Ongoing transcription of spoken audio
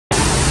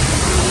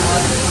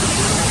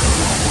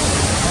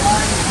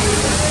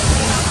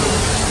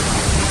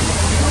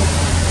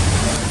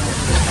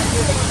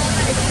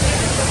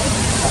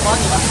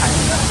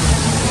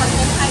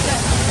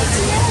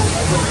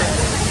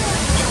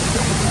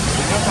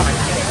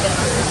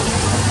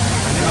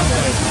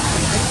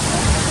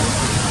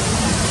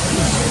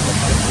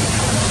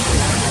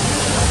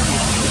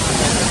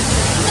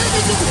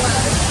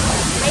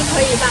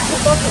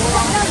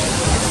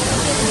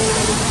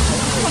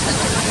Alright,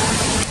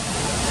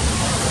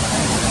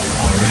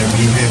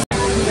 we have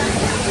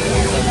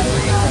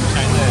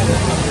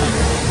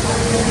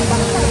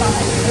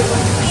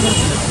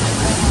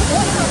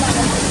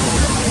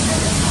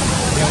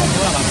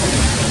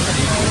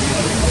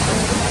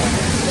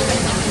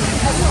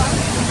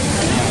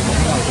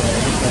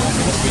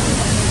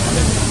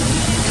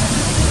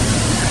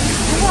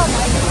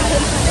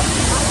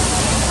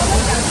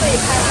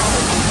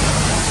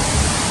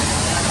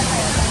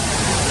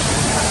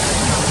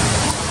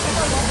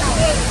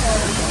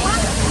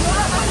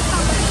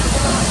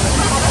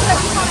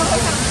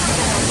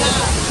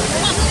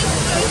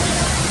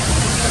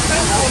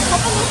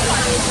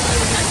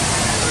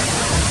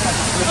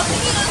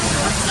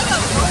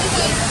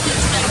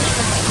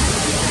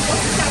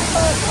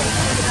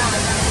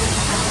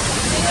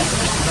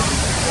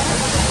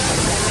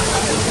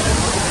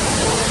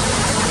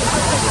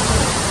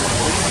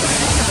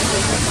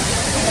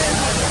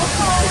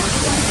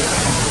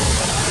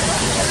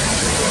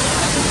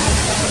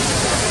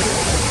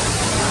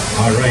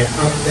Alright,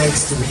 up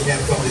next we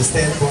have from the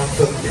standpoint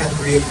film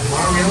category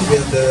Mario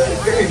with the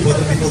very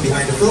important people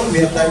behind the film. We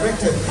have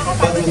director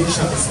Bingbing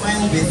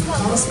Ismail with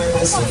cast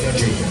members Sophia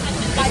Jr.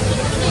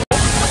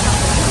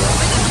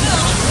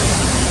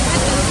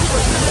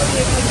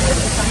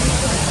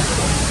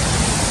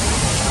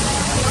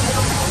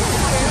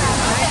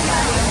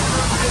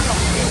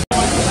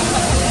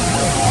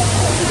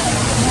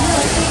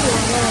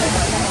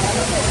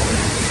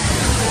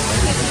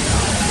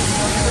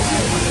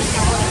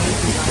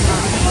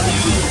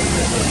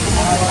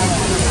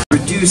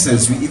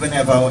 Producers, we even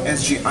have our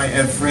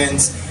SGIF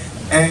friends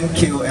and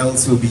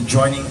KOLs who will be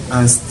joining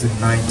us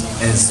tonight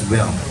as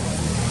well.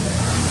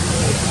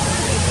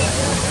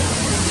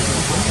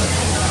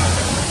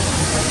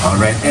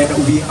 Alright,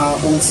 and we are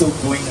also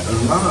going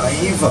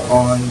live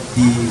on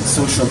the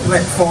social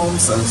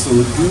platforms, so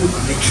do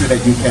make sure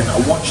that you can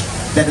watch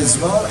that as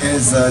well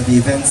as the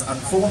events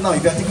unfold. Now,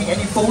 if you're taking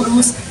any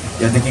photos,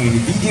 you're taking any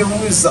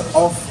videos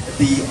of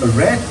the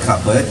red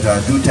carpet,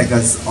 do tag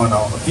us on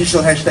our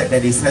official hashtag,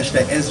 that is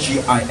hashtag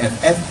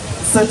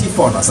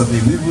SGIFF34. Now,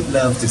 certainly we would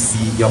love to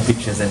see your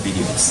pictures and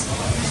videos.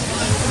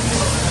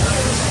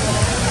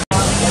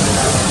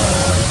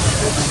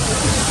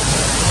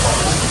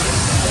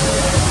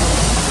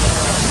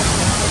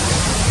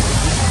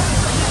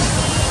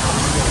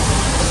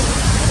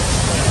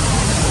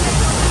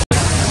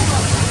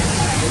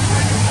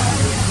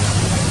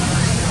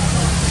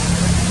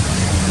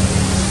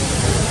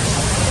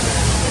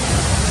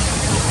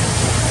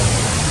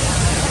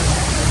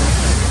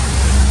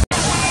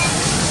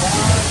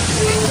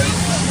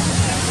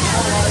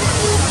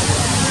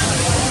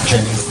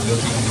 Jenny's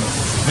looking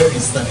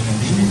very stunning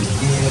indeed in the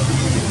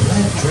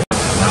black dress.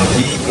 Now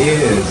he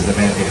is the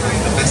man behind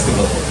the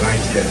festival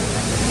right here.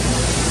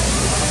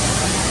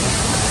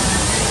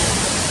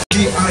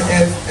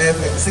 SGIFF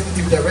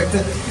Executive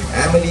Director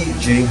Emily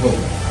J. Ho.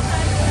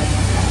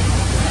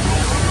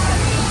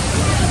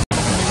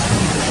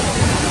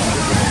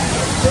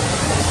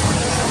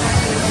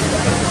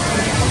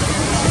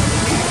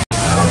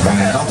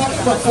 Alright, now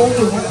talking about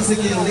photo once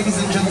again, ladies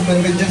and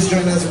gentlemen, who just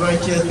joined us right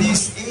here.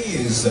 This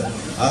is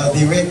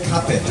the red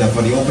carpet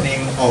for the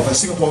opening of a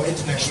Singapore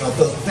International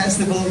Film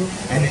Festival,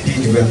 and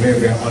indeed we are very,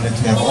 very honored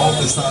to have all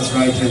the stars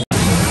right here.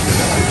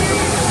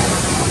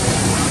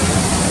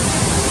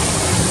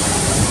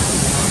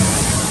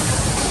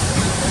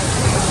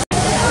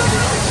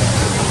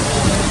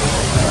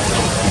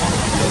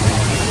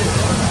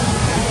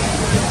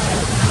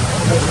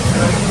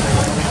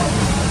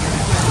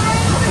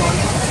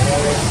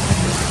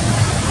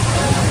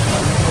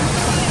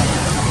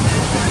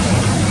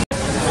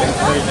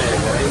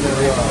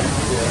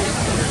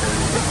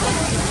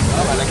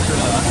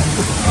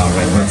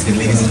 Alright, once again,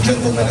 ladies and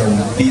gentlemen,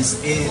 this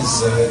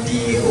is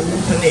the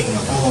opening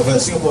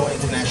of Singapore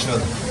International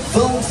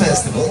Film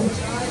Festival,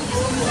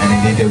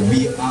 and indeed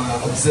we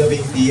are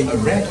observing the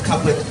red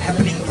carpet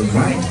happening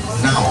right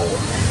now,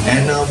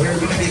 and we're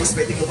going to be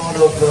expecting a lot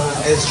of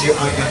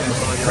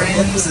SGIF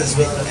friends as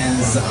well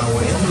as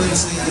our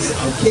influencers,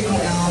 our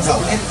KOLs,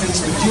 our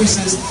actors,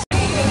 producers.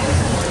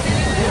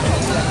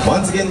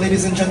 Once again,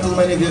 ladies and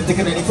gentlemen, if you've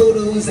taken any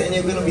photos and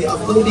you're going to be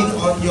uploading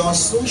on your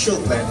social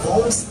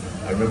platforms,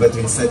 remember to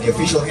insert the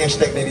official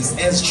hashtag, that is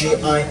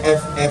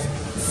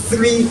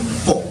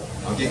SGIFF34.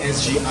 Okay,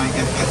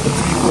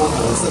 SGIFF34. I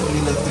would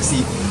certainly love to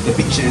see the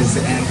pictures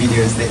and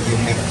videos that you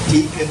have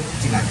taken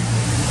tonight.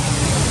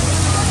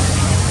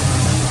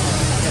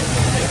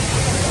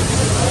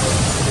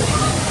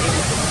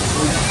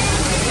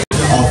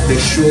 Of the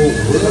show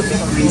will be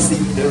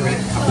gracing the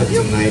red carpet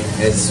tonight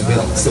as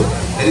well. So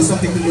that is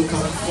something to look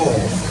out for.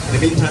 In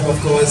the meantime, of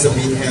course,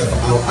 we have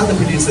our other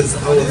producers,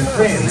 our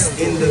friends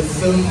in the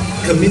film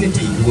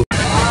community.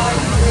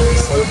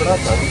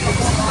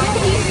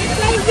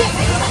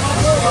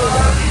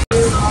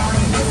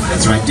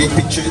 That's right, take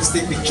pictures,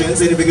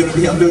 and if we're going to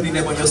be uploading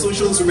them on your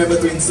socials, remember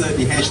to insert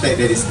the hashtag,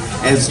 that is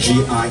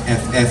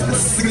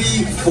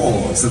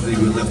SGIFF34. So we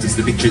would love to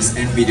see the pictures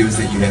and videos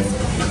that you have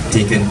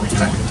taken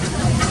tonight.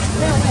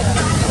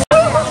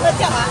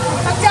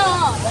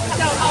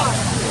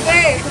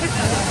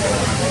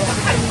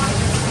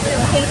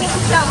 你呢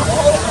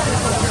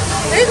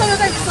個真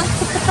係唔收，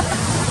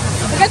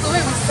而家做咩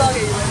唔收嘅？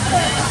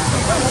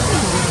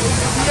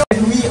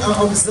 And we are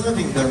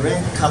observing the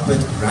red carpet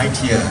right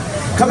here.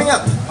 Coming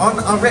up on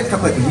our red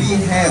carpet, we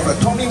have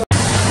Tommy.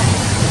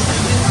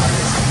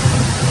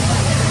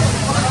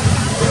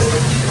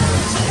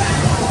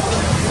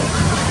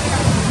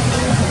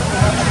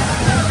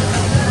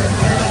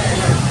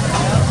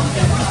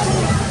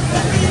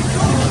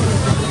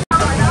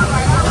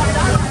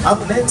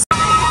 Up next.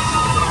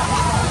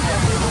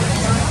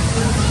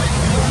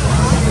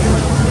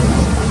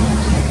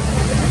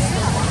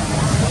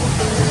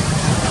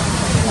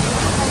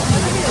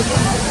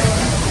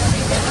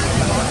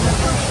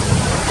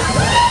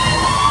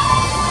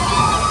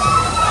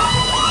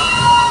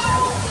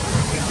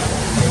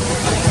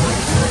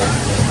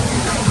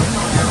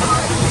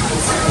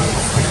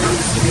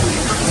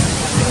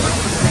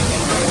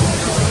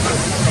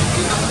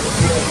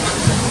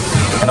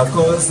 And of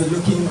course,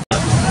 looking.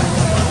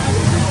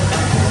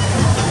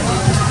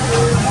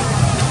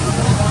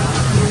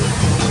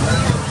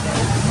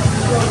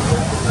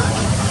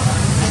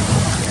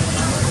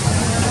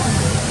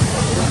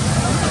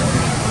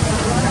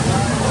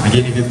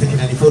 Again, if you've taken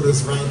any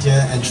photos right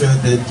here, ensure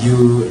that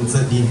you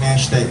insert the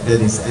hashtag that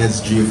is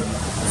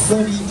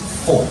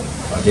SG34.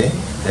 Okay,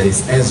 that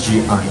is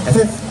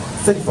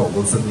SGIFF34.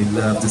 We'll certainly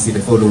love to see the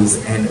photos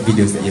and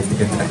videos that you've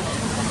taken tonight.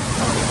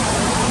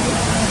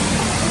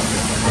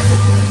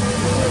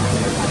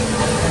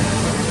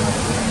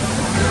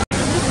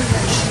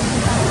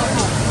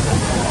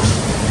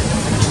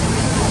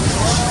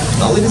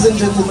 Now, ladies and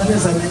gentlemen,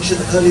 as I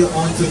mentioned earlier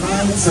on,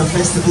 tonight's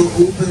festival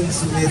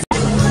opens with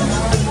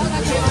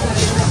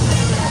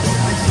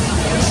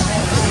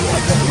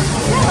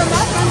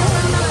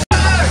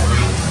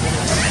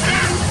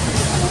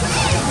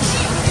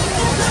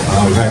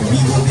alright, we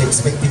will be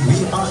expecting,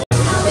 we are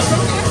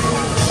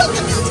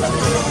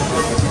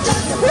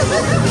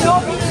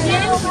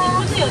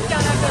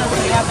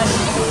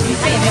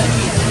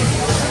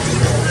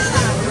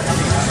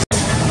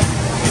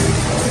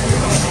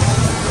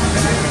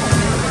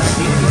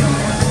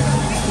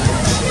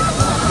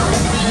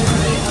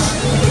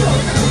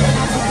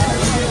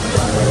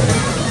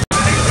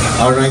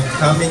alright,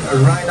 coming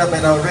right up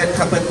at our red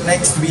carpet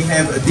next we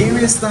have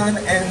Darius Tan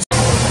and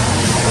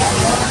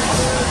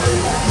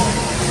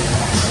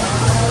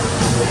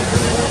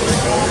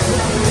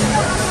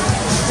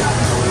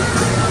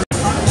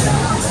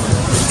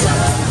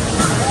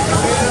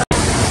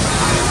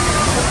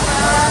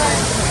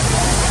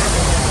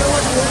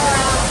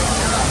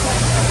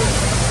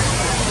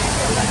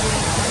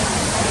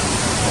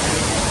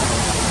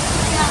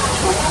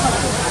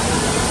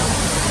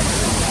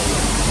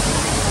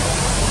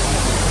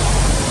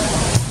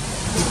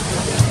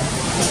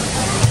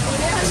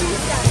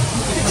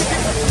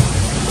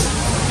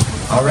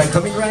alright,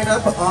 coming right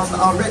up on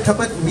our red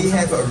carpet, we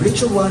have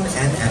Rachel Wan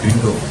and Edwin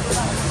Go.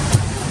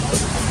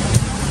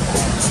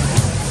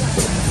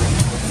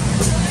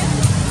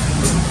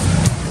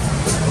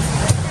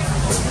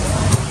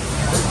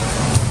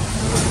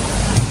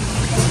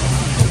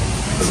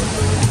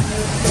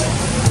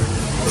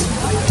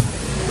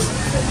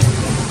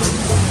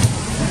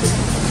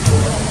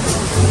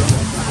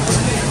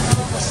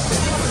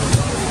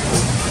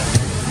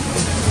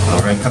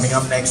 Alright, coming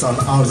up next on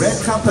our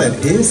red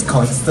carpet is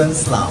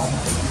Constance Lau.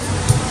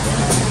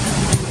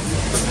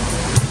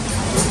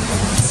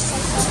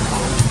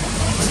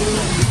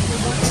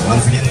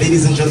 Once again,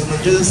 ladies and gentlemen,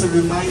 just a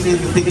reminder,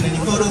 if you've taken any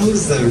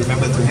photos,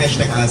 remember to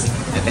hashtag us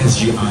at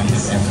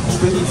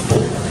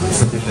SGIFF34.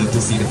 Something love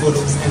to see the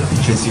photos and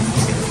pictures you've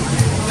taken.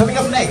 Coming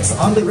up next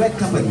on the red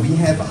carpet, we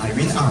have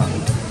Irene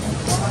Ang.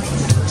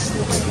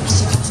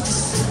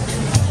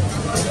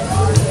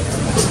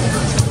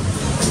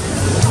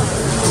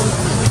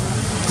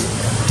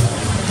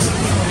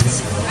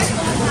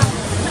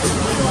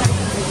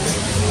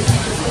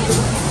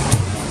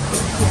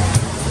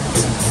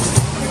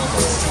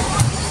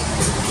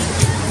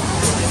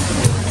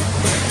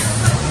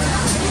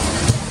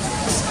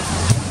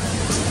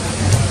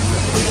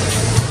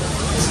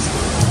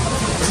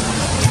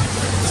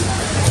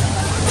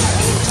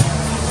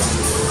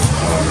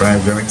 Right,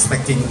 we're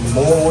expecting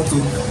more to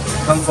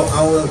come for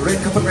our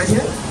red carpet right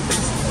here.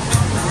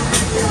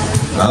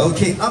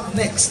 Okay, up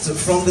next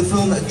from the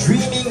film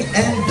Dreaming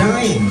and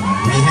Dying,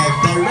 we have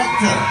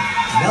director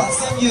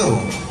Nelson Yeoh,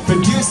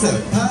 producer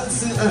Tan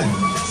Se-eun,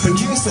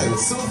 producer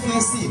Sophia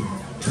Sim,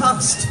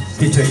 cast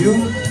Peter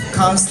Yung,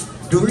 cast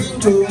Doreen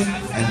To,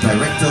 and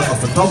director of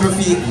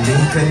photography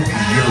Lincoln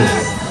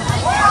Yeoh.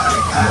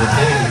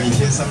 Okay, we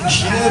hear some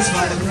cheers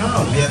from the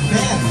crowd. We have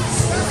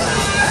fans.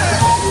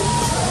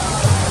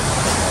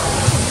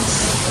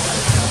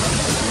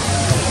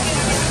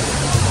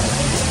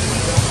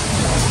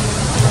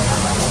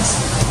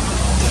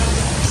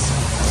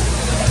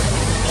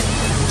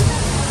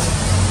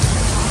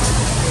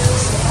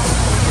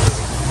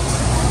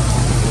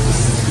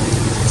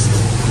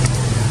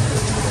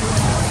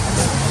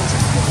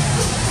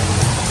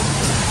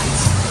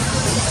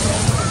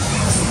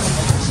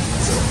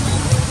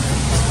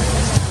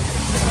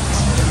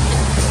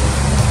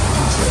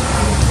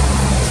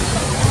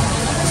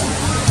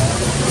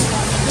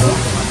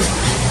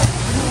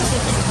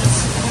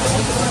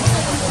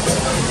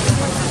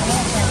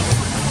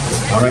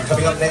 Alright,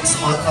 coming up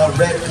next on our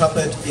red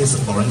carpet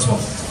is Lawrence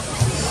Wong.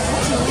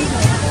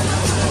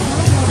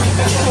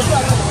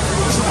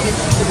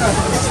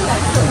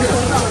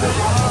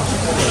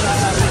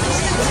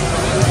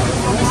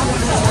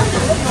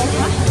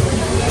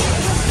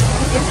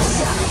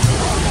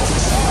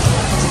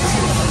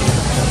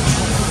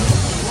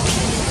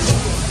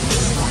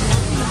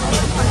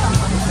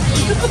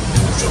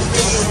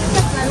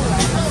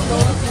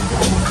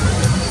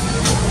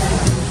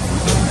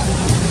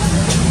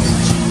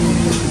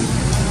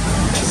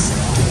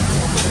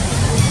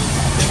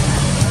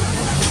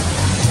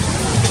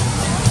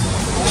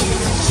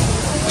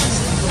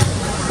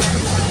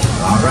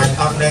 Alright,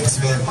 up next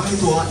we have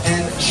Maidua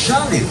and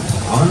Charlene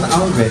on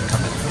our red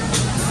carpet.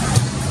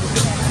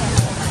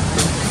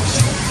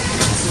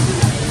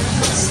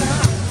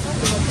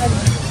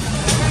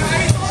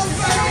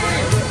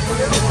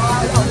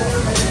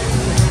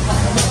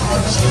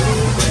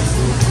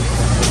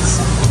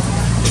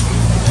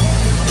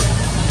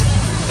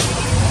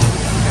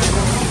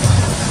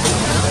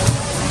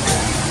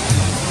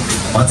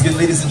 Once again,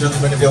 ladies and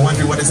gentlemen, if you're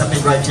wondering what is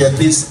happening right here,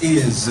 this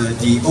is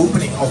the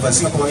opening of the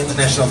Singapore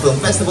International Film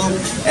Festival,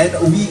 and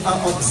we are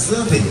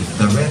observing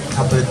the red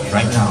carpet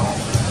right now.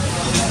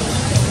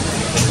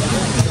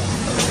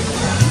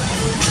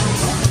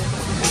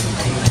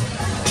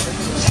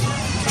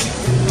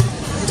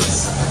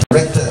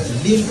 Director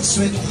Lim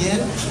Swet Yen,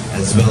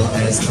 as well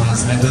as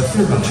cast member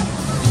Firama.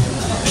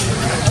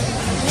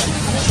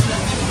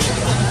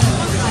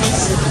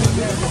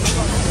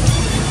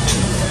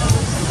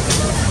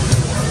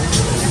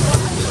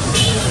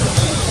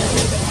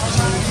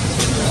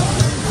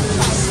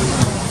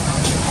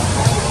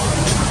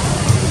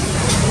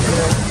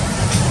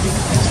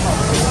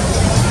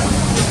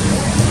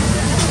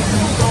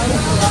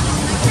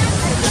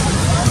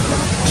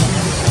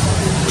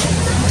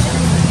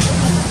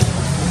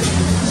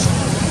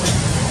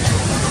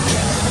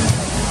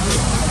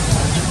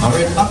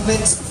 Alright, up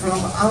next from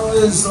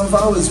Hours of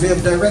Hours, we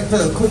have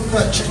director Kun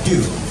Touch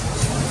Du.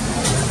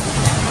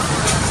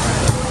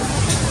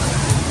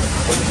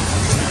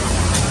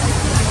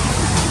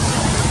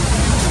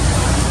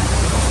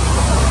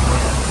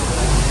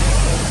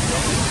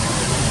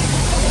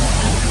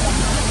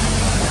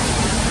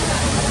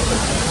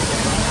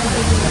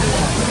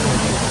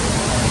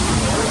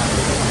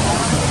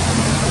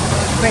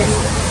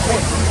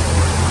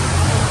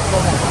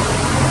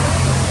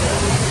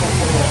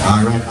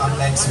 Alright, up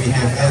next we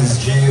have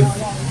SG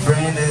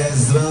friend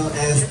as well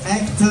as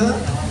actor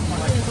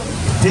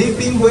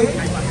Bingbing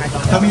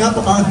coming up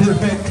on the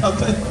red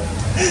carpet.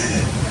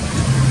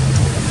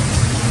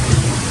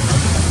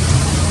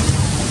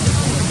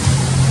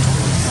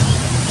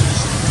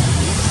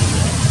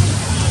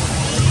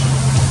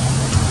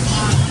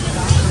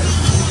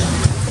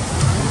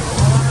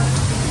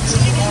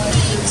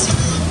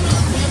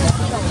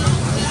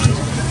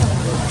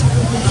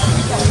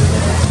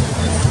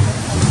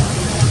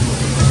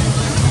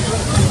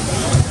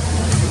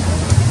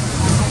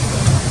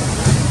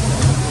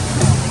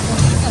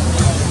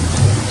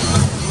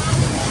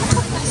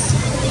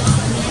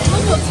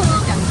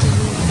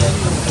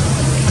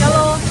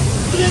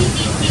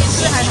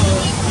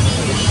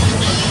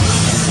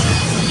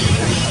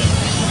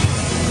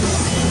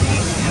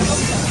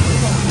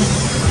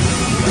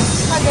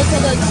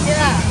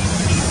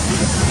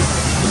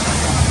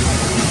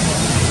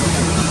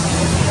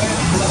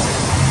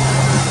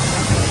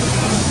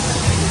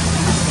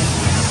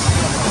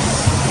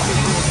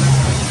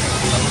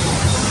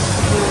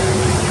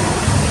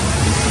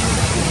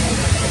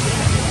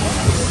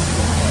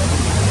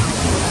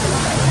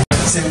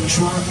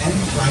 Central and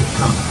Flight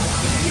Come.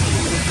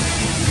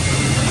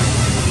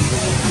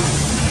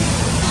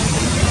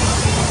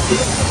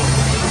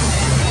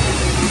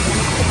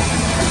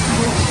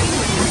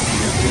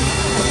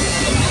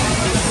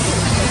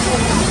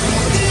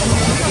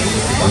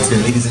 Once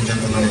again, ladies and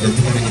gentlemen, if you're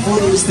taking any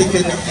photos,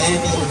 taken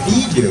any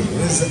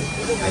videos,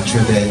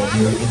 ensure that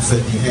you insert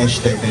the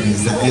hashtag that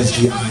is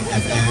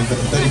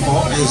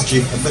SGIFF34,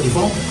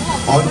 SG34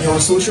 on your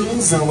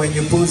socials when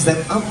you post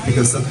them up,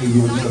 because certainly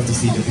we would love to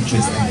see the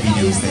pictures and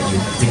videos that you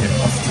have taken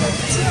of tonight.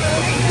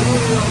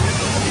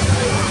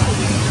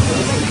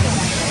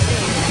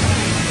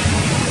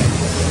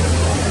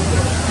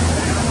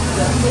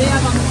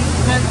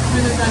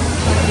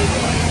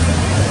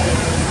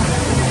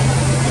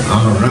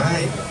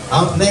 Alright,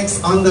 up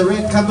next on the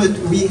red carpet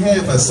we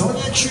have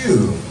Sonia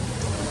Chu.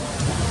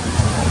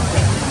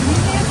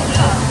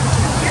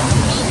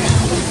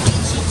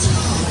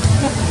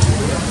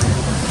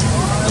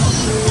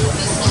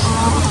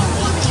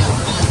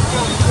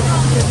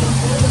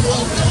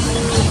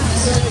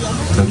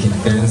 Looking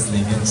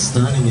dazzling and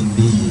stunning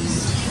indeed.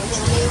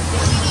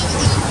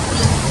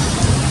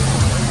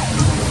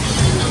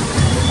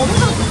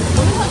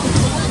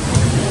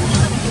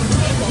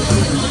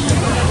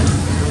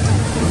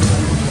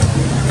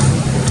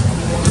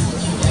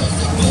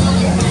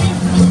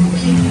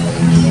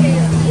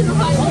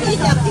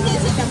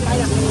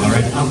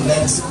 Alright, up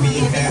next we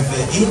have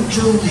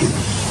Angel Lim.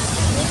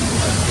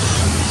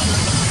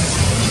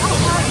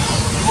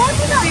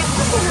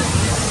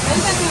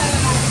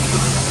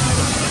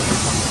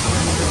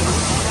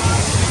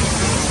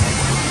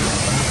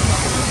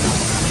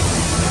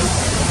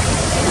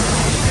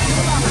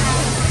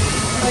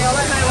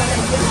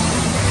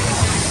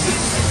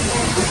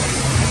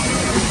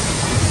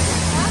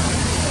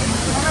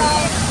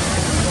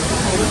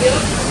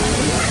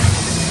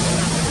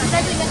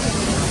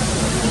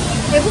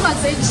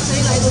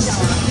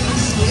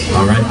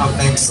 Alright, up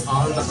next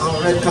on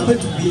our red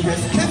carpet we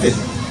have Kevin.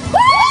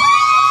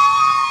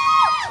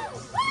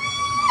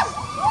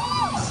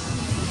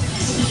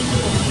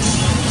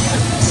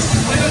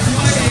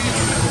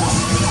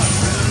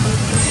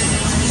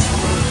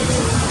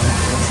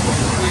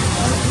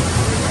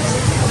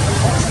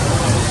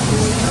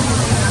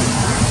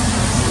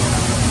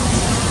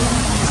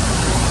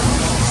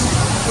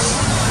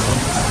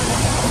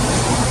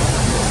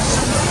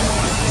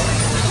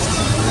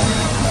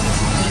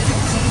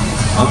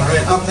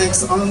 Alright, up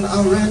next on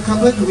our red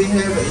carpet we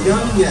have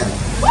Young Yan.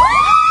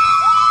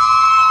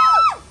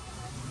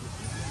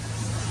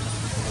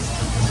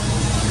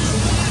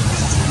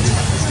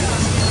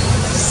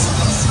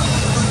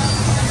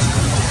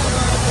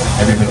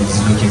 Everybody's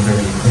looking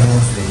very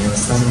impressed. They have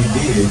some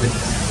did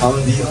on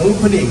the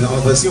opening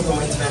of the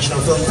Singapore International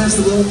Film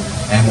Festival,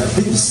 and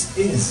this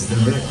is the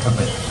red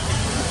carpet.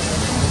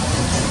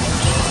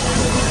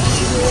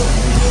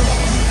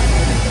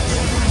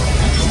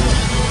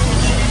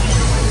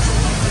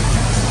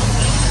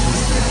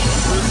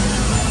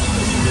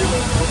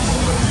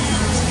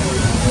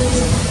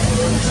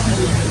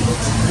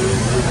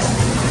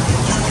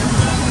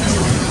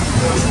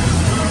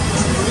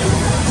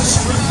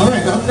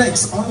 Alright, up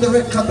next on the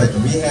red carpet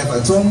we have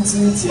Zhong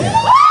Zijian.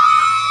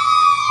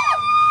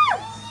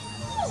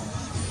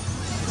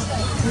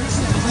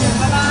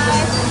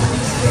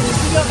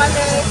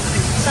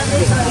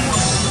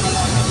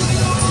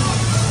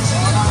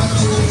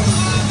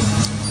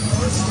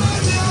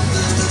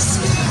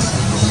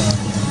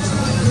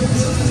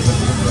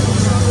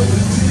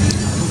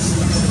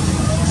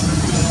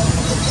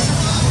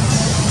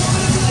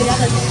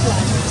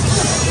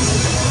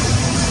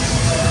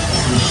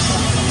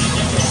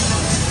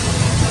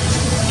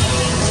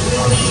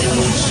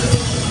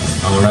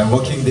 Alright,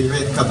 walking the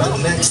red carpet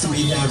next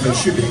we have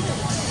Shubing. We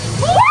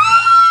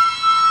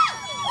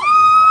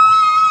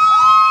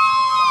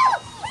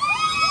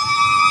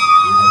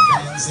have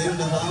fans in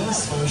the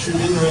house for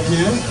Shubing right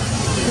here.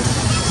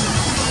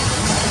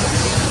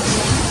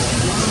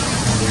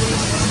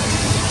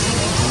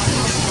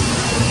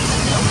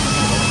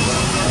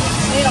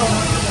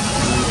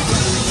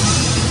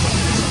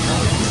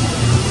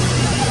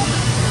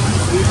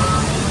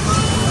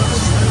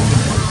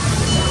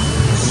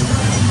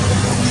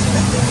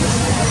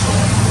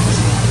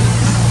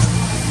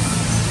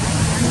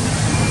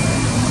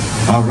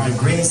 Alright,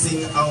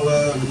 gracing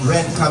our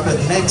red carpet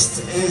next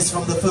is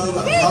from the film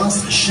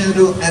Last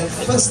Shadow at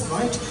First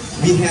Light.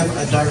 We have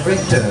a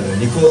director,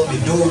 Nicole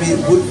Midori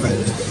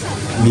Woodford.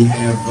 We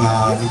have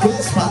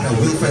Nicole's partner,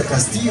 Wilfred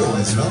Castillo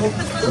as well.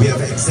 We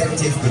have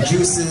executive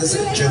producers,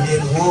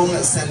 Jermaine Wong,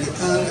 Sally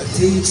Ng,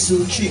 Tae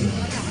Soo Ching.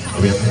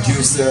 We have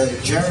producer,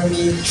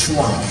 Jeremy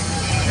Chua.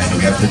 And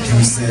we have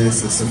producers,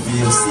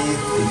 Sophia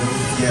Sith,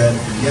 Inotia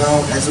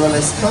Yao, as well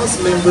as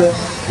cast member,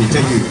 Peter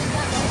Yu.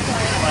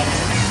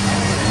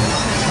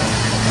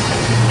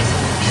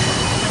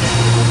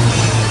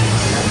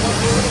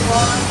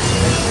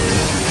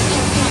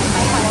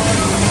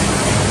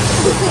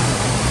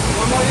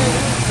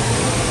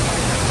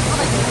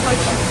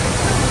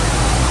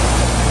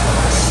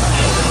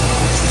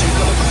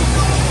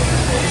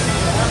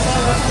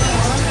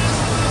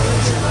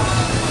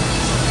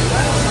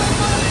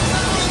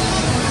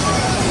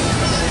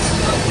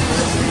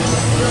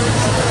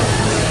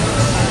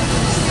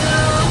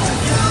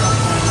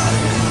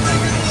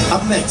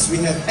 Up next, we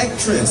have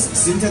actress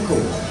Cynthia Cole.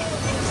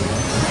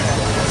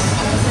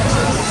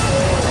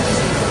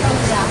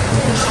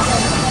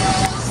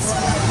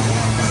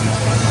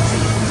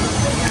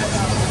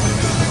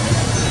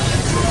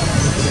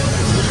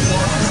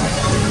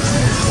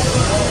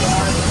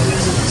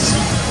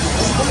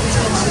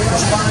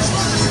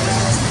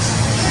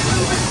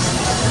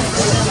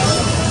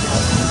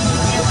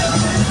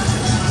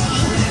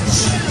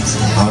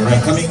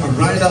 Alright, coming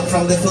right up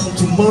from the film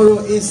Tomorrow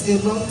is a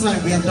Long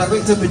Time. We have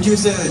director,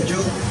 producer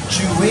Joe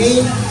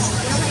Chu-wei,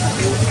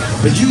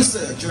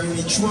 producer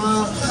Jeremy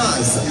Chua,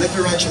 cast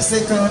Leverage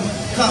Sekon,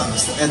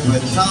 cast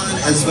Edward Tan,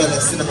 as well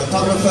as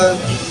cinematographer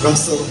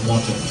Russell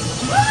Morton.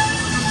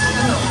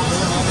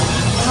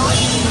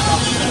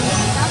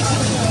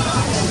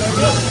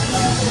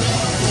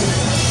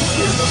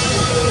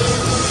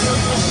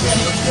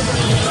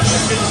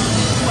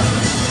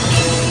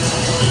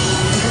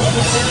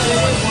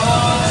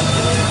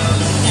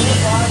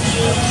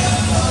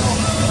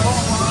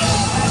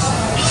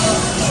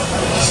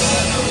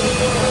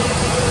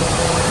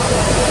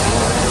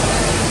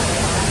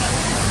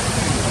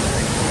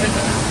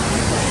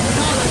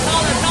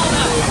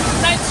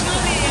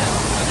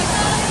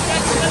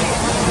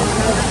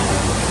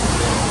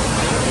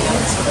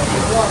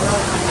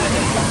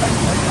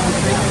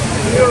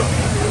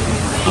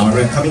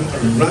 Alright, coming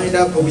right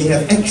up, we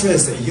have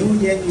actress Yo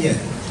Yan Yan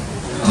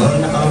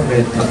on our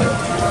red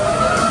carpet.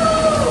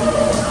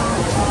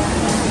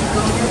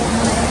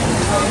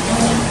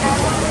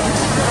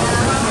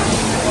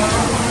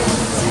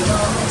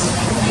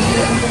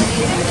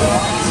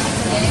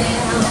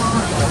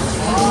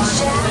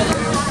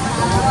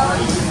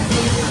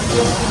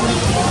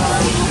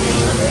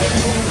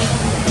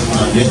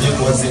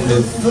 Yuan was in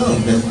the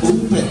film that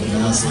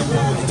opened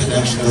Singapore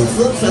International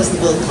Film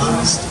Festival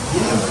last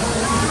year.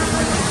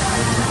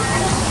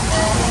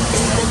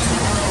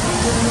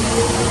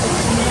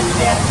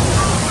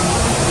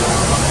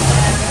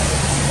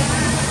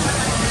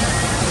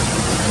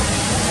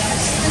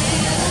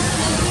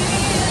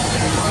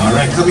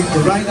 Alright, coming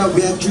right up,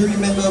 we have jury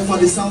member for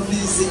the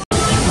Southeast.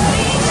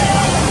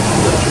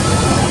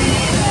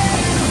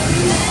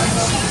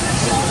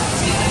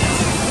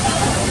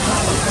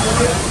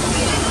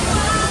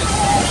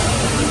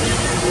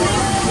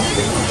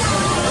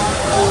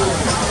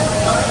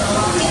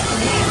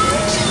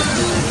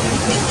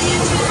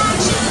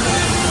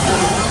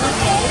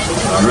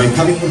 Alright,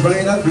 coming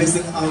right up,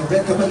 raising our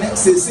red carpet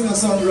next is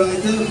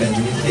singer-songwriter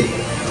Bingbing.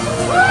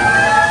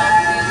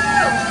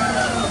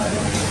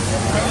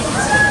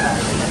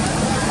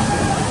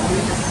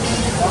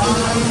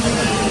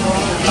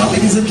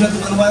 Ladies and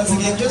gentlemen, once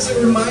again, just a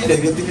reminder,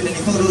 if you've taken any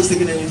photos,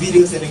 taken any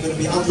videos, and you're going to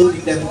be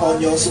uploading them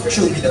on your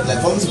social media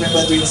platforms,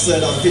 remember to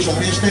insert our official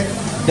hashtag,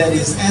 that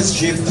is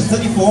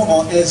SGIF34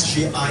 or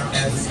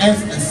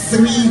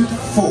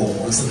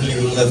SGIFF34. Certainly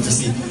we would love to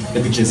see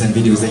the pictures and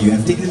videos that you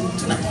have taken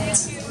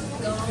tonight.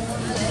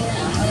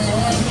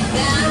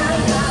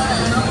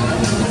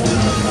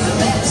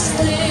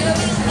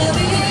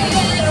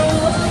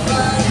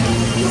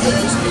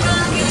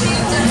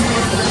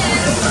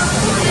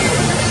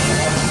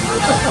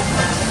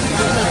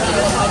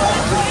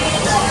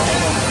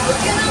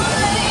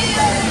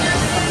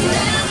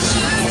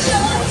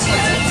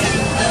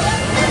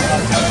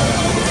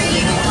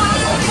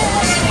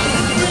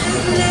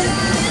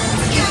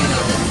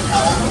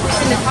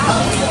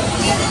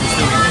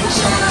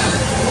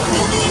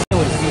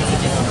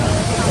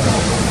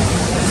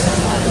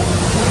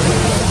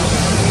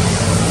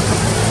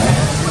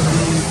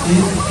 It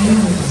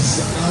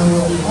is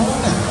our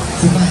honor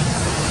tonight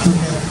to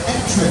have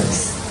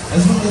actress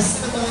as well as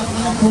Cinema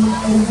Icon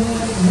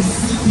Award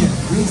recipient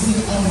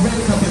gracing our red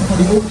carpet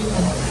for the opening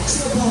of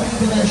Singapore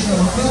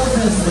International Film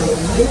Festival.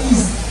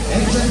 Ladies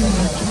and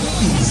gentlemen,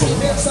 please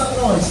make some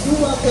noise to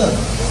welcome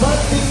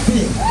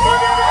Bingbing.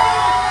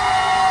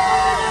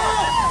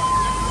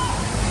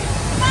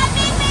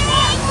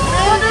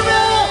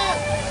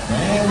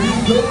 There we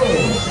go.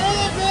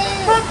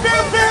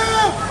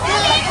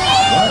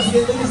 Once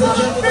again, ladies and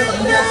gentlemen,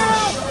 let's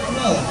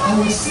show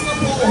our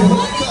Singapore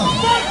welcome.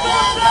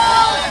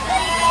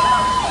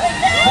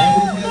 And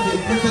we have the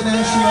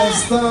international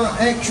star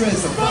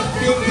actress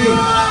Bingbing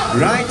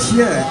right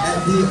here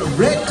at the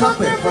red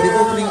carpet for the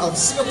opening of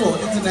Singapore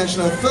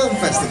International Film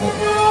Festival.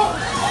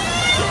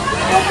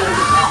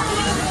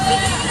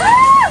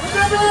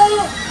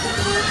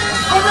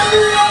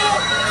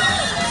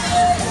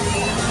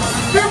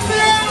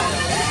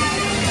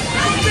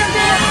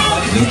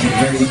 Looking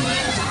very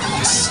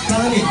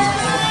stunning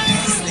and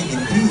dazzling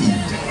indeed.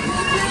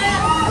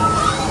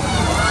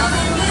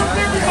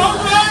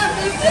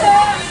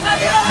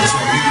 That's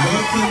why we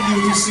welcome you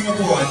to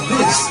Singapore, and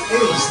this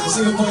is the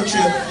Singapore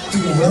trip to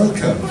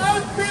welcome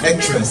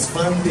actress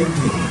Bingbing.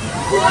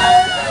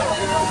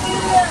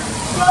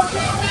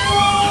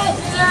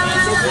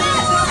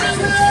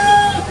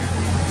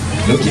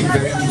 Looking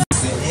very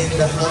easy in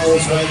the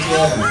house right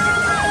here.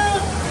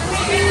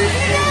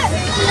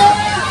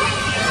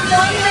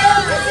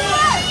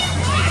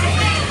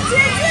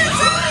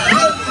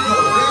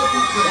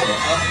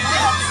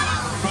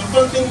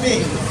 From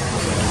Bingbing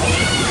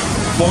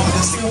for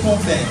the Singapore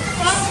fans.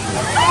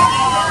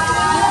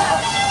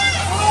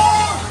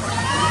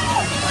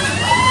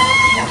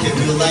 Okay,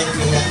 we would like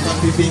to have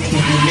Bingbing to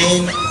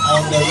remain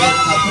on the red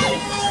carpet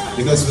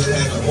because we'll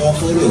have more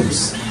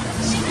photos.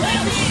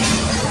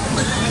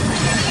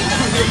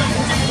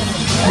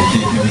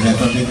 Okay, can we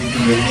have Bingbing to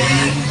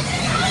remain?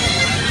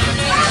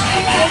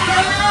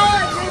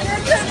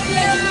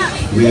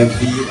 We have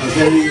the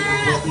very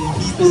important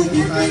people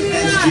behind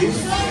SGIF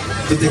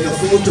to take a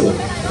photo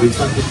with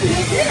Bingbing.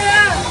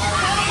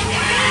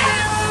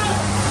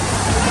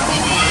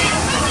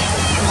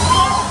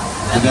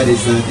 And that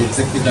is the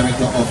Executive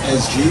Director of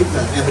SGIF,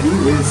 Emily,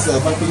 with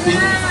Bingbing.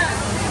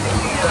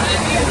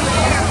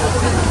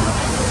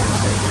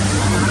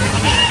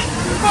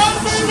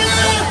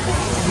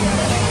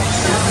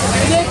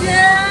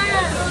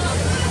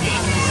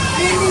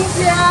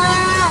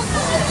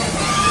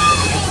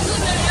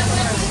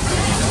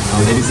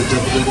 Ladies and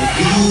gentlemen,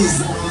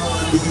 these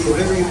are the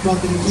very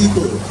important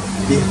people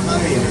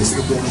behind the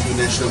Singapore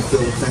International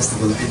Film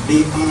Festival, and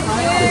they are the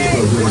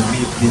people who have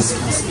made this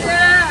possible.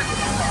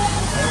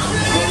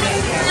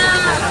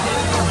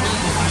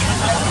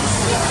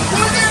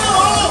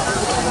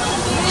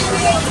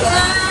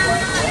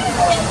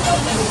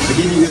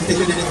 Again, you have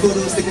taken any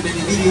photos, taken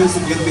any videos,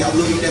 and you're going to be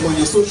uploading them on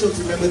your socials.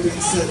 Remember to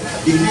insert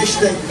the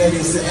hashtag that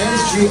is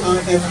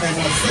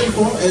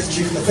SGIFF34,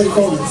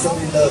 SGIF34, with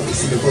something love to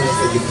see the photos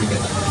that you've taken.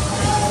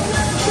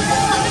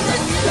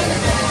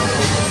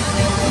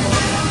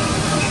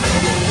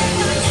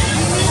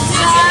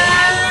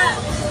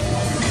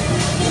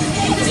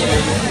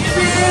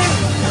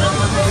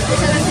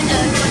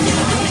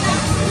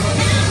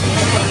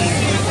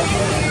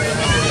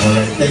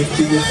 Alright, Thank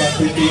you, Fan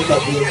Bingbing, but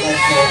we would like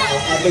for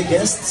our other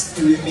guests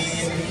to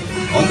remain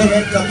on the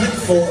red carpet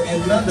for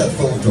another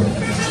photo.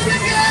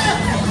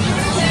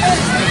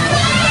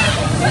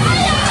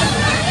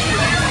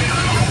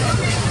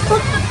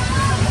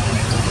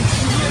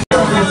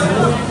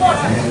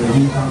 And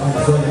we are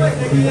observing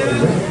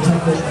the red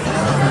carpet.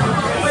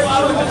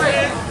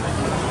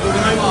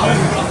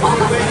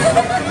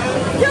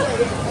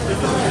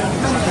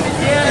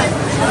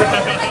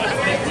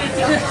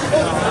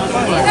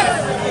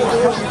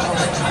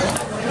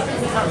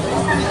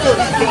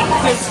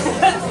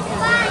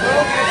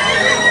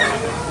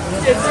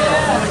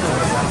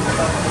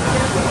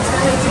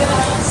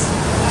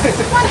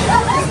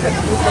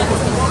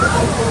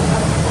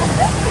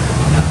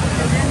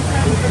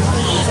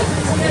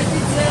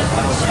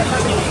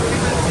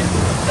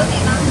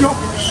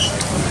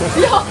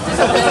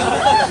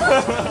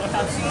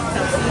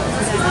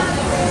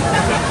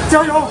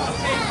加油！